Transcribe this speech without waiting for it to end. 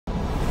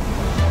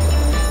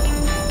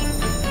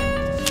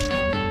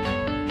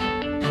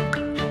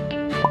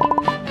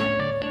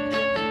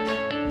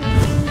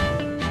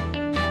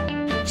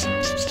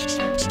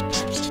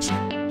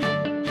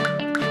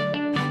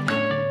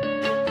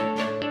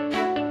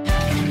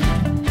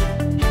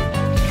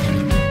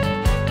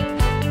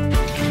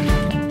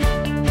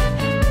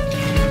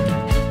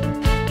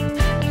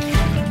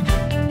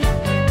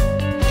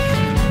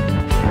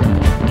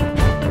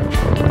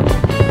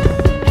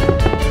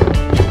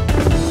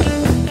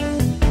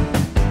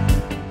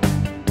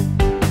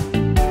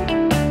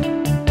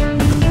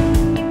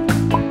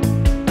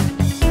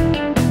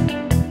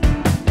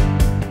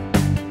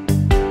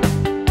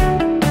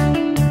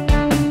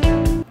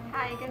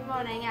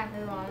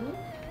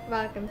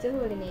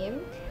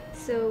name.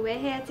 So we're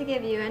here to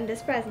give you, and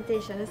this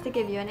presentation is to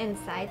give you an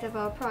insight of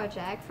our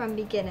project from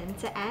beginning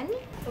to end.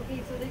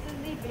 Okay, so this is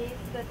the base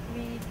that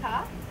we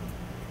cast,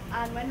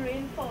 and when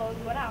rain falls,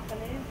 what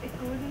happens is it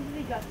goes into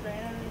the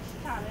guttering and it's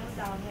channeled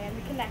down here, and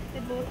we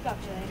connected both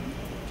gutterings,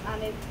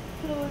 and it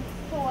flows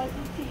towards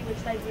the sea,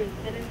 which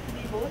diverted into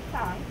the both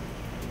tanks,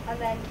 and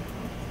then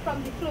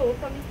from the flow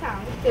from the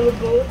tank, it will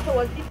go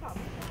towards the pump,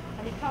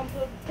 and the pump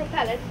will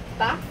propel it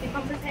back. The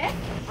pump is here,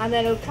 and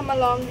then it'll come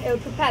along, it'll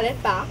propel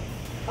it back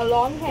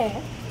along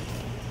here,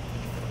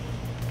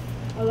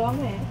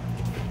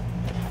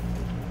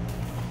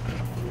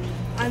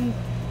 and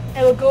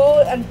it will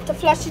go and to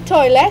flush the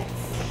toilets.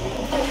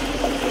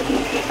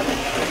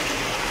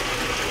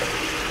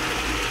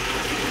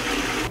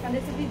 And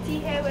this is the T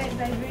here where it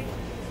vibrates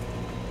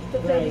to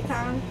fill the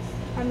tank,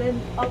 and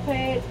then up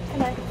here it's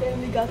connected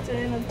in the gutter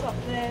and top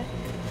there,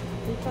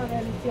 the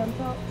toilet on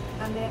top.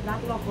 And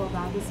that locker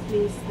valve is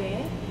placed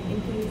there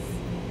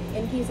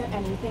in case that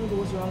anything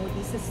goes wrong with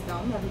the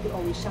system, then we could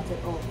always shut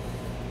it off.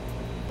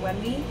 When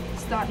we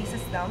start the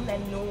system,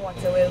 then no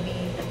water will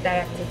be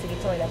directed to the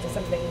toilet if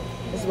something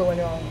is going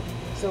wrong.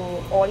 So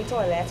all the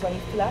toilets, when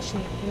you flush,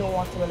 no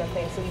water will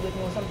appear, so you would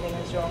know something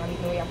is wrong and you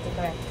know you have to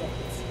correct it.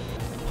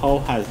 How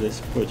has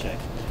this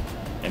project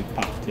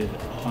impacted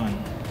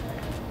on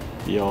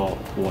your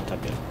water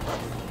bill,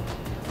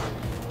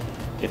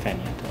 if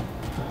any at all?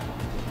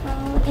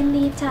 Well, in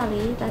the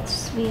tallies that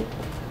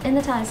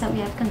we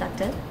have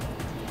conducted,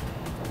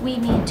 we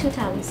made two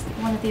tallies.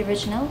 One of the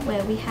original,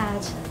 where we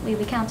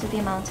counted the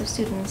amount of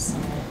students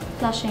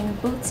flushing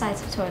both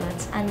sides of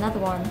toilets, and another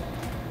one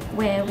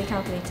where we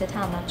calculated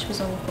how much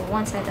was only for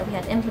one side that we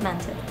had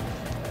implemented.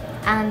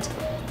 And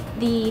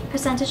the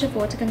percentage of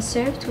water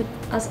conserved with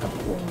us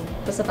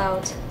was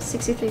about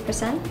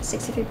 63%,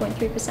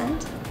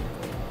 63.3%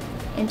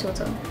 in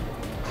total.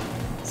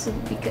 So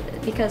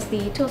because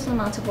the total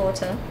amount of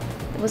water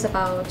was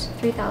about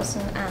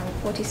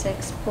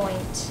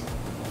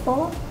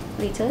 3,046.4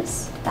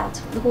 liters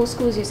that the whole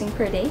school is using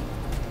per day,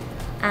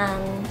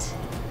 and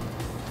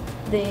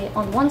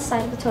on one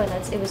side of the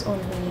toilets it was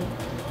only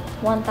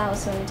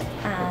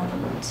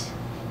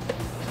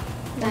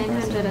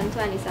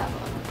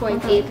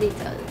 1,927.8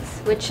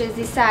 liters, which is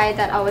the side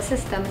that our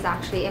system is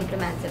actually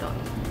implemented on.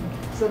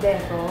 So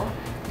therefore,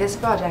 this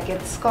project,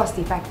 it's cost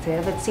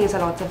effective, it saves a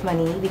lot of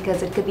money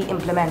because it could be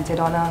implemented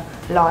on a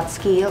large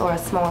scale or a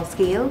small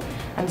scale,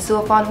 and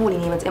so far in Holy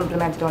Name it's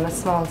implemented on a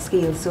small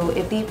scale. So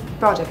if the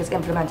project is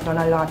implemented on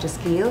a larger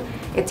scale,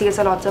 it saves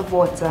a lot of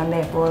water and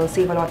therefore will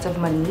save a lot of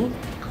money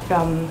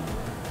from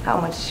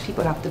how much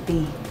people have to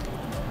pay.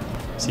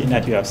 Seeing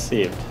that you have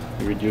saved,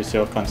 you reduce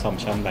your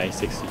consumption by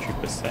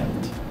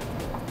 63%,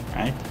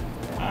 right?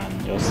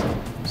 And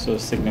so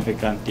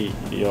significantly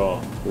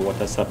your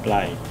water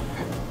supply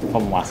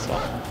from Wasa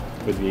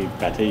would be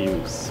better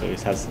used. So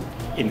it has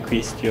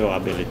increased your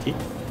ability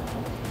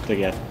to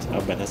get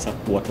a better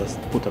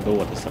potable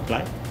water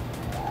supply,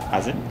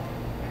 has it?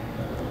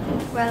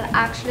 Well,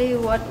 actually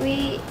what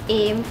we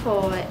aim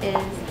for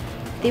is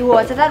the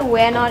water that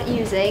we're not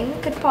using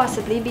could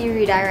possibly be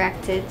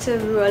redirected to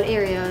rural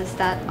areas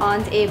that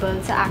aren't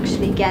able to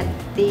actually get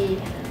the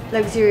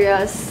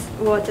luxurious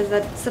water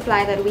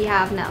supply that we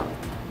have now.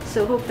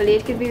 So hopefully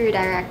it could be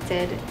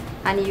redirected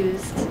and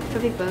used for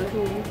people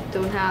who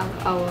don't have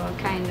our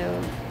kind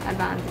of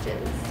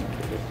advantages.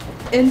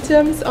 In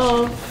terms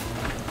of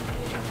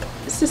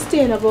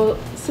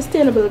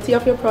sustainability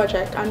of your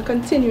project and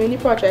continuing the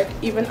project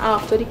even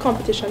after the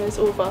competition is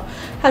over,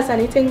 has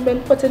anything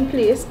been put in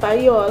place by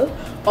you all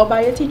or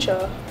by a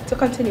teacher to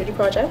continue the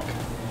project?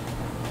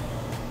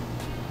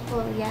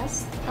 Well,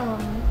 yes.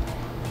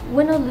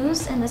 Win or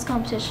lose in this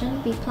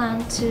competition, we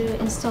plan to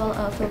install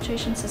a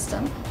filtration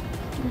system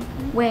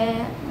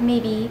where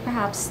maybe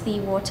perhaps the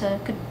water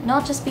could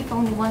not just be for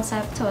only one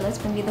side of the toilet,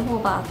 but maybe the whole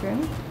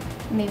bathroom,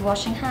 maybe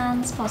washing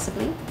hands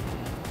possibly,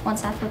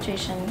 once that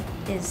filtration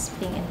is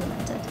being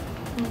implemented.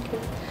 Okay.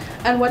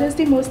 And what is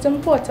the most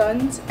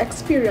important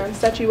experience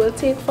that you will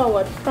take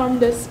forward from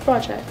this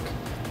project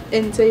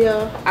into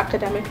your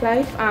academic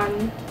life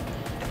and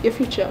your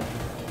future?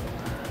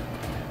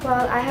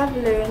 Well, I have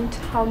learned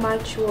how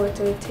much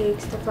water it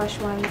takes to flush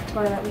one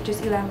toilet, which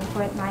is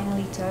 11.9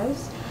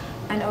 liters.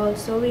 And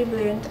also we've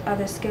learned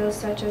other skills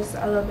such as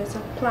a little bit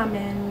of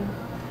plumbing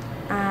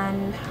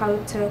and how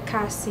to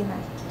cast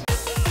cement.